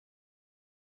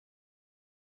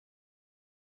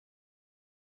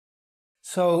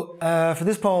For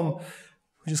this poem,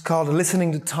 which is called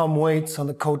Listening to Tom Waits on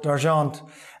the Côte d'Argent,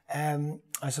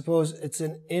 I suppose it's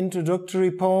an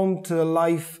introductory poem to the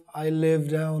life I live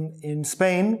down in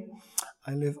Spain.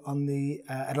 I live on the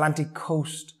Atlantic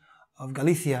coast of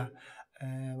Galicia.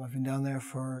 I've been down there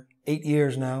for 8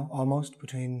 years now, almost,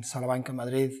 between Salamanca,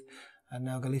 Madrid, and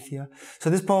now Galicia. So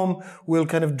this poem will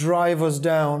kind of drive us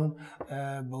down,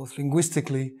 both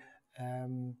linguistically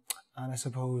and I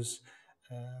suppose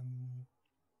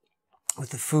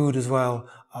with the food as well,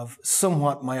 of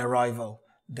somewhat my arrival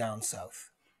down south.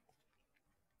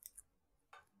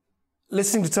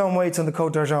 Listening to Tom Waits on the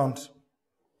Côte d'Argent.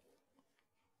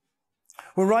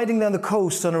 We're riding down the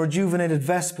coast on a rejuvenated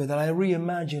Vespa that I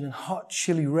reimagine in hot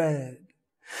chili red,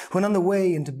 when on the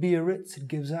way into Biarritz it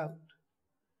gives out.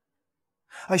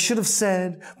 I should have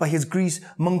said, by his grease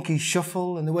monkey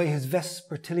shuffle and the way his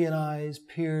Vespertilian eyes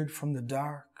peered from the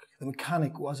dark, the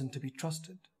mechanic wasn't to be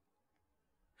trusted.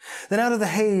 Then out of the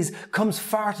haze comes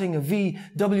farting a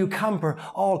VW camper,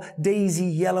 all daisy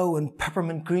yellow and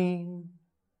peppermint green.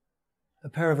 A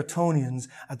pair of Etonians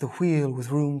at the wheel with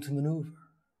room to maneuver.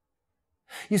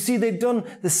 You see, they'd done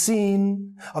the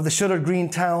scene of the shuttered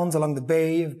green towns along the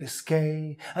Bay of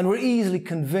Biscay and were easily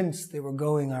convinced they were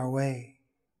going our way.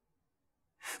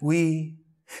 We,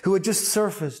 who had just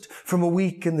surfaced from a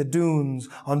week in the dunes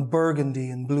on burgundy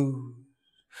and blues,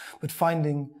 but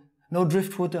finding no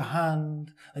driftwood to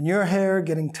hand, and your hair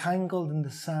getting tangled in the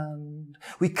sand,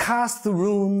 we cast the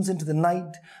runes into the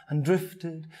night and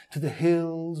drifted to the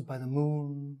hills by the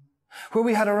moon, where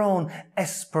we had our own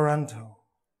Esperanto,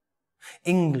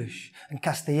 English and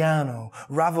Castellano,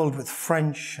 ravelled with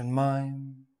French and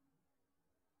mime.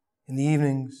 In the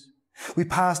evenings, we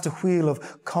passed a wheel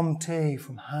of Comté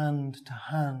from hand to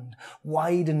hand,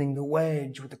 widening the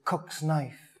wedge with the cook's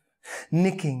knife,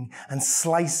 nicking and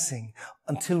slicing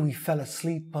until we fell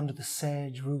asleep under the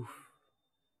sedge roof.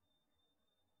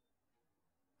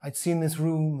 I'd seen this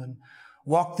room and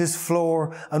walked this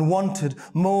floor and wanted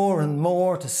more and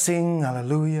more to sing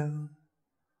Hallelujah.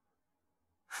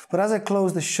 But as I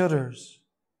closed the shutters,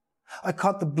 I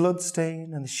caught the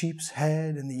bloodstain and the sheep's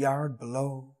head in the yard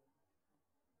below.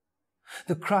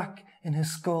 The crack in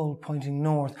his skull pointing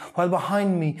north, while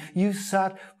behind me you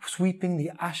sat sweeping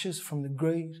the ashes from the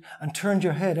grate and turned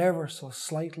your head ever so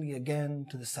slightly again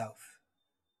to the south.